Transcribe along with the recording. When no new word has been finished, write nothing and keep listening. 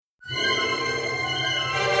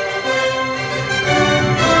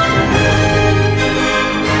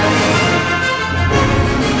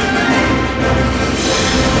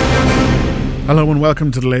Hello and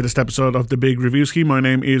welcome to the latest episode of The Big Reviewski. My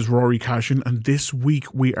name is Rory Cashin and this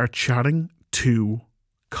week we are chatting to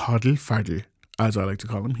Colin Farrell, as I like to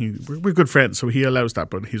call him. We're good friends, so he allows that,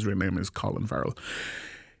 but his real name is Colin Farrell.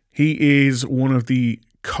 He is one of the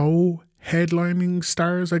co-headlining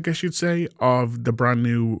stars, I guess you'd say, of the brand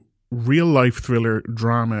new real-life thriller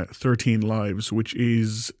drama 13 Lives, which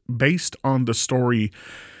is based on the story.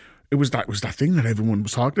 It was that thing that everyone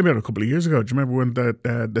was talking about a couple of years ago. Do you remember when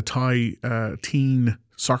the Thai teen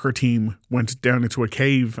soccer team went down into a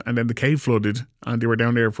cave and then the cave flooded and they were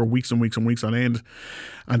down there for weeks and weeks and weeks on end,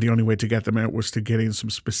 and the only way to get them out was to get in some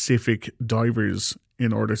specific divers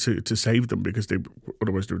in order to save them, because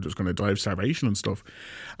otherwise they were just going to die of starvation and stuff.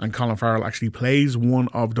 And Colin Farrell actually plays one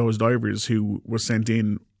of those divers who was sent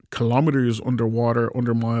in kilometers underwater,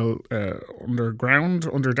 underground,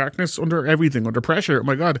 under darkness, under everything, under pressure, oh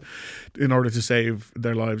my God, in order to save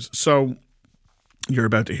their lives. So you're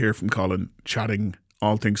about to hear from Colin chatting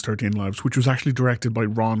all things 13 Lives, which was actually directed by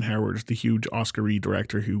Ron Howard, the huge Oscar-y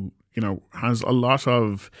director who, you know, has a lot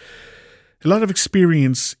of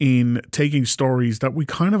experience in taking stories that we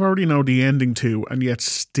kind of already know the ending to and yet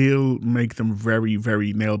still make them very,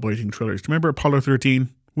 very nail-biting thrillers. Do you remember Apollo 13?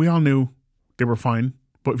 We all knew they were fine.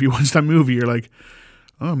 But if you watch that movie, you're like,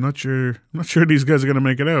 oh, I'm not sure these guys are going to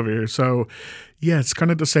make it out of here. So, yeah, it's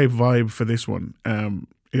kind of the same vibe for this one.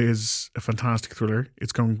 It is a fantastic thriller.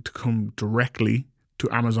 It's going to come directly to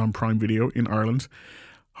Amazon Prime Video in Ireland.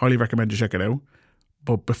 Highly recommend you check it out.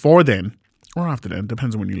 But before then, or after then,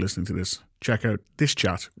 depends on when you're listening to this, check out this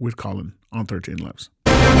chat with Colin on 13 Lives.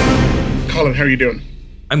 Colin, how are you doing?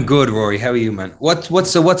 I'm good, Rory. How are you, man?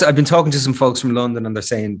 What's I've been talking to some folks from London and they're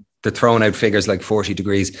saying they're throwing out figures like 40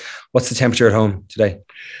 degrees. What's the temperature at home today?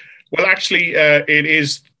 Well, actually,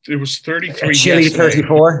 it was 33. Chilly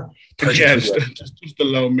 34? Yeah, just the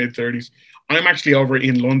low mid-30s. I'm actually over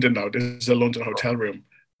in London now. This is a London hotel room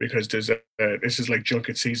because this is like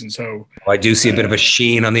junket season. So I do see a bit of a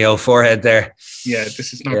sheen on the old forehead there. Yeah,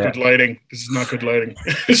 this is not good lighting.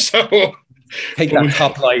 So take that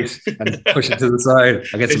top light and push it to the side.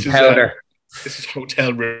 I'll get some powder. This is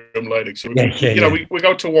hotel room lighting. So we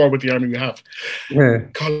go to war with the army we have. Yeah.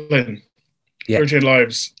 Colin, 13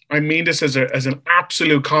 Lives. I mean this as an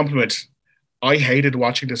absolute compliment. I hated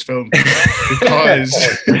watching this film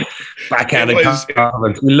because backhanded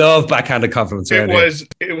compliments. We love backhanded compliments.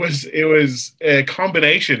 It was a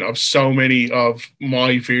combination of so many of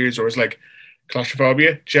my fears. Or it's like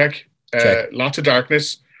claustrophobia, check. Lots of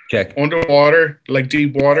darkness, check. Underwater, like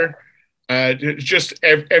deep water. Just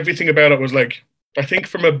everything about it was like, I think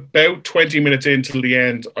from about 20 minutes in till the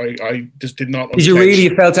end, I just did not. Did you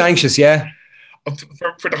really felt anxious? Yeah.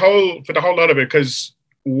 For the whole lot of it, because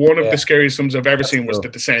one of the scariest films I've ever seen was The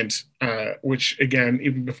Descent, which again,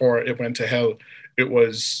 even before it went to hell, it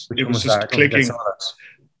was just clicking.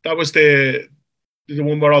 That was the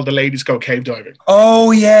one where all the ladies go cave diving.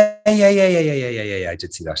 Oh yeah. I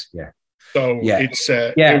did see that. Yeah. So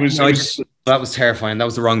that was terrifying. That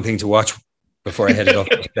was the wrong thing to watch before I headed off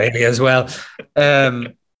to Australia as well.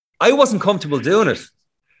 I wasn't comfortable doing it,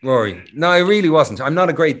 Rory. No, I really wasn't. I'm not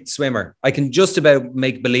a great swimmer. I can just about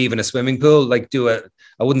make believe in a swimming pool, like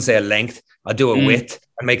I wouldn't say a length, I'll do a width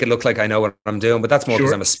and make it look like I know what I'm doing, but that's more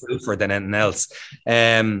because I'm a spoofer than anything else.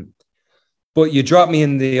 But you drop me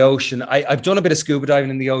in the ocean. I've done a bit of scuba diving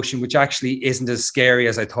in the ocean, which actually isn't as scary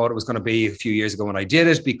as I thought it was going to be a few years ago when I did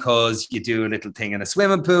it, because you do a little thing in a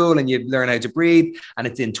swimming pool and you learn how to breathe, and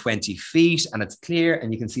it's in 20 feet and it's clear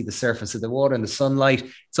and you can see the surface of the water and the sunlight.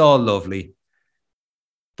 It's all lovely.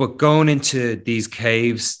 But going into these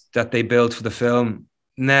caves that they built for the film,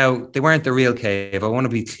 now they weren't the real cave. I want to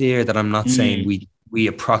be clear that I'm not saying we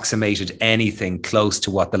approximated anything close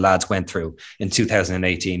to what the lads went through in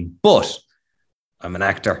 2018, but I'm an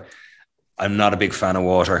actor. I'm not a big fan of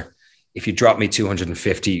water. If you drop me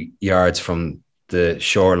 250 yards from the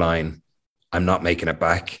shoreline, I'm not making it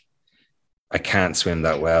back. I can't swim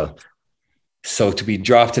that well. So to be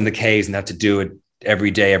dropped in the caves and have to do it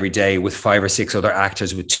every day with 5 or 6 other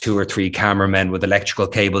actors, with 2 or 3 cameramen, with electrical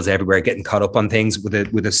cables everywhere, getting caught up on things with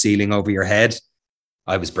a ceiling over your head.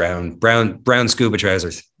 I was brown scuba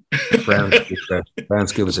trousers. Brown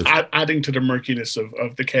scuba suit. Adding to the murkiness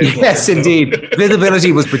of the cave. Yes, indeed.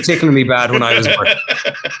 Visibility was particularly bad when I was working.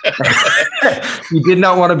 You did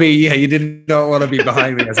not want to be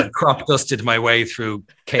behind me as I crop dusted my way through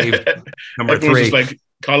cave number 3. Was like,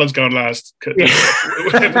 Colin's gone last.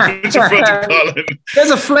 It's in front of Colin.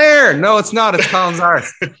 There's a flare. No, it's not. It's Colin's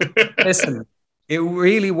arse. Listen, it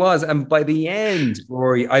really was. And by the end,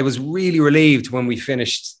 Rory, I was really relieved when we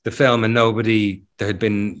finished the film and nobody had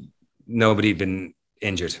been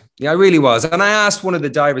injured. Yeah, I really was. And I asked one of the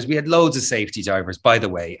divers, we had loads of safety divers, by the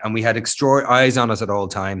way, and we had extraordinary eyes on us at all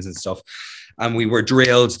times and stuff. And we were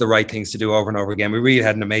drilled the right things to do over and over again. We really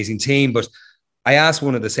had an amazing team. But I asked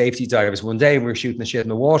one of the safety divers one day, we were shooting the shit in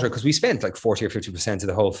the water because we spent like 40 or 50% of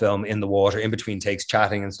the whole film in the water, in between takes,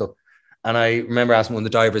 chatting and stuff. And I remember asking one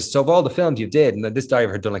of the divers, so of all the films you did, and this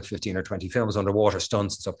diver had done like 15 or 20 films, underwater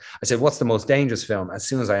stunts and stuff. I said, what's the most dangerous film? As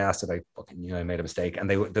soon as I asked it, I fucking knew I made a mistake. And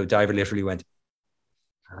the diver literally went,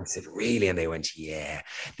 and I said, really? And they went, yeah.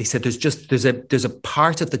 They said, there's a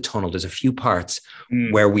part of the tunnel, there's a few parts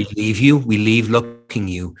where we leave looking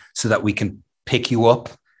you so that we can pick you up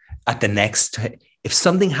at the next. If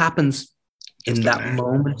something happens in that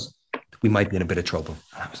moment, we might be in a bit of trouble.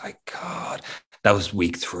 And I was like, God. That was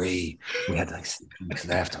week 3. We had like 6 weeks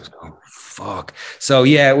left. I was going, fuck. So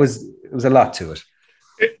yeah, it was a lot to it.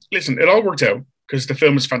 Listen, it all worked out because the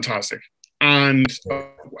film is fantastic. And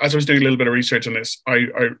as I was doing a little bit of research on this, I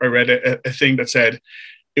read a thing that said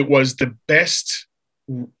it was the best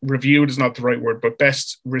reviewed is not the right word, but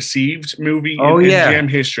best received movie in MGM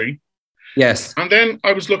history. Yes. And then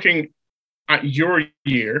I was looking at your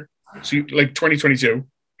year, so like 2022,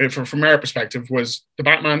 from our perspective, was The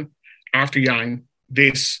Batman, After Yang,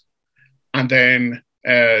 this, and then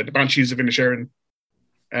the Banshees of Inisherin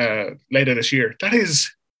later this year. That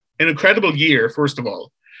is an incredible year, first of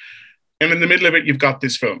all. And in the middle of it, you've got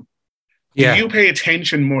this film. Yeah. Do you pay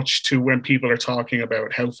attention much to when people are talking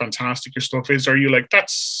about how fantastic your stuff is? Or are you like,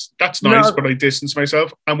 that's nice, but I distance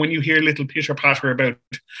myself? And when you hear little pitter-patter about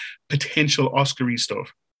potential Oscar-y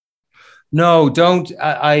stuff? No, don't.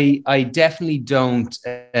 I definitely don't.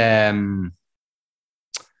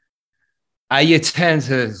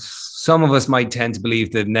 Some of us might tend to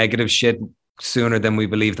believe the negative shit sooner than we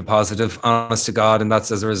believe the positive, honest to God. And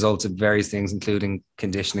that's as a result of various things, including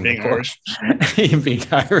conditioning. Being Irish. Being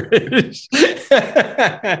Irish.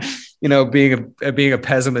 You know, being a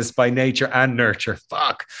pessimist by nature and nurture.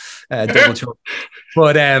 Fuck. Double trouble.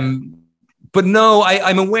 But no,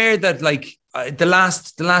 I'm aware that like the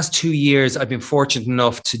last 2 years, I've been fortunate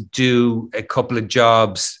enough to do a couple of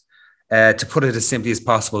jobs, to put it as simply as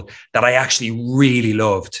possible, that I actually really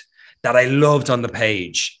loved, that I loved on the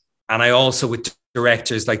page. And I also, with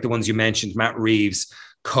directors like the ones you mentioned, Matt Reeves,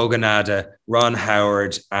 Kogonada, Ron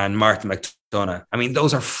Howard, and Martin McDonagh. I mean,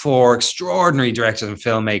 those are 4 extraordinary directors and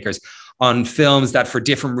filmmakers on films that for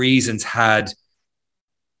different reasons had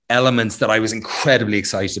elements that I was incredibly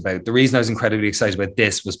excited about. The reason I was incredibly excited about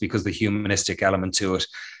this was because the humanistic element to it,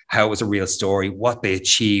 how it was a real story, what they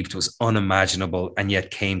achieved was unimaginable and yet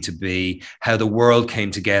came to be, how the world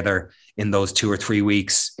came together in those 2 or 3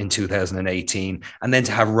 weeks in 2018. And then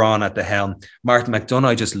to have Ron at the helm. Martin McDonagh,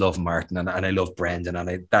 I just love Martin and I love Brendan,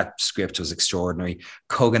 and that script was extraordinary.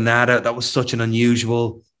 Kogonada, that was such an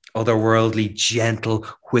unusual, otherworldly, gentle,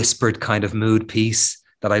 whispered kind of mood piece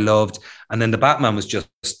that I loved. And then the Batman was just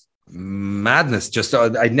madness. Just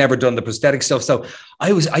I'd never done the prosthetic stuff. So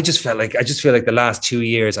I just feel like the last 2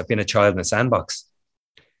 years I've been a child in a sandbox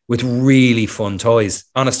with really fun toys,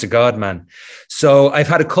 honest to God, man. So I've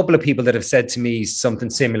had a couple of people that have said to me something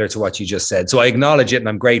similar to what you just said. So I acknowledge it and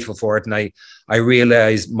I'm grateful for it. And I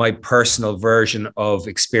realize my personal version of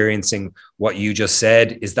experiencing what you just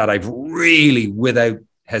said is that I've really, without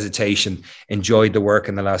hesitation, enjoyed the work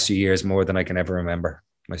in the last few years more than I can ever remember,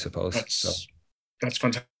 I suppose. That's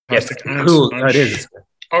fantastic. Yes, cool. It is.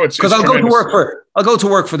 Oh, it's because I'll go to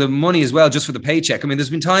work for the money as well, just for the paycheck. I mean, there's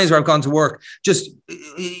been times where I've gone to work, just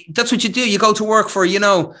that's what you do. You go to work for,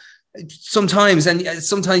 sometimes, and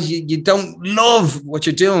sometimes you don't love what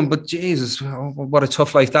you're doing, but Jesus, what a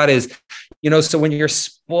tough life that is. So when you're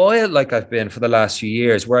spoiled like I've been for the last few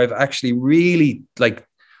years, where I've actually really like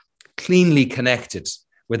cleanly connected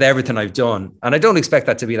with everything I've done, and I don't expect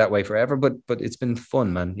that to be that way forever, but it's been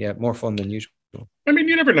fun, man. Yeah, more fun than usual. I mean,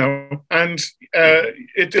 you never know. And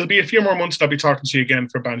it'll be a few more months and I'll be talking to you again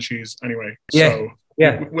for Banshees anyway. So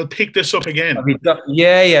we'll pick this up again.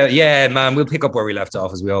 Yeah, man. We'll pick up where we left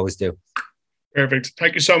off, as we always do. Perfect.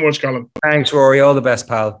 Thank you so much, Colin. Thanks, Rory. All the best,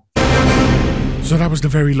 pal. So that was the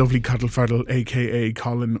very lovely Cuddle Faddle, a.k.a.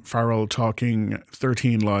 Colin Farrell, talking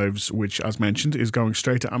 13 Lives, which, as mentioned, is going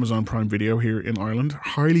straight to Amazon Prime Video here in Ireland.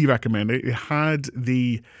 Highly recommend it. It had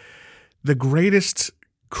the greatest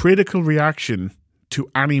critical reaction to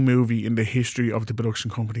any movie in the history of the production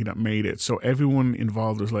company that made it. So everyone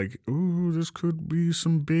involved was like, ooh, this could be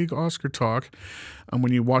some big Oscar talk. And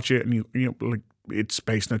when you watch it and it's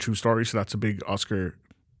based on a true story, so that's a big Oscar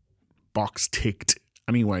box ticked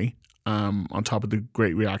anyway. On top of the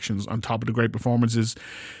great reactions, on top of the great performances,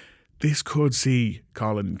 this could see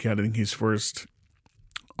Colin getting his first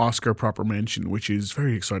Oscar proper mention, which is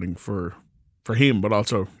very exciting for for him, but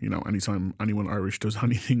also, you know, anytime anyone Irish does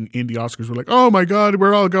anything in the Oscars, we're like, oh my God,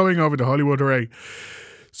 we're all going over to Hollywood, hooray.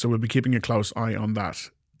 So we'll be keeping a close eye on that.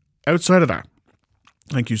 Outside of that,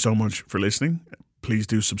 thank you so much for listening. Please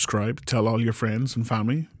do subscribe. Tell all your friends and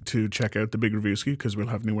family to check out The Big Reviewski, because we'll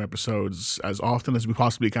have new episodes as often as we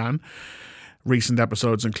possibly can. Recent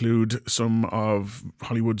episodes include some of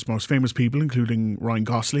Hollywood's most famous people, including Ryan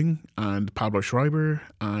Gosling and Pablo Schreiber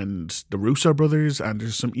and the Russo brothers, and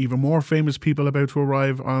there's some even more famous people about to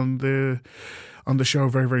arrive on the show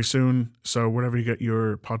very, very soon. So wherever you get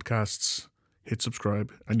your podcasts, hit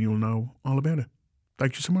subscribe and you'll know all about it.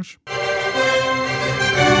 Thank you so much.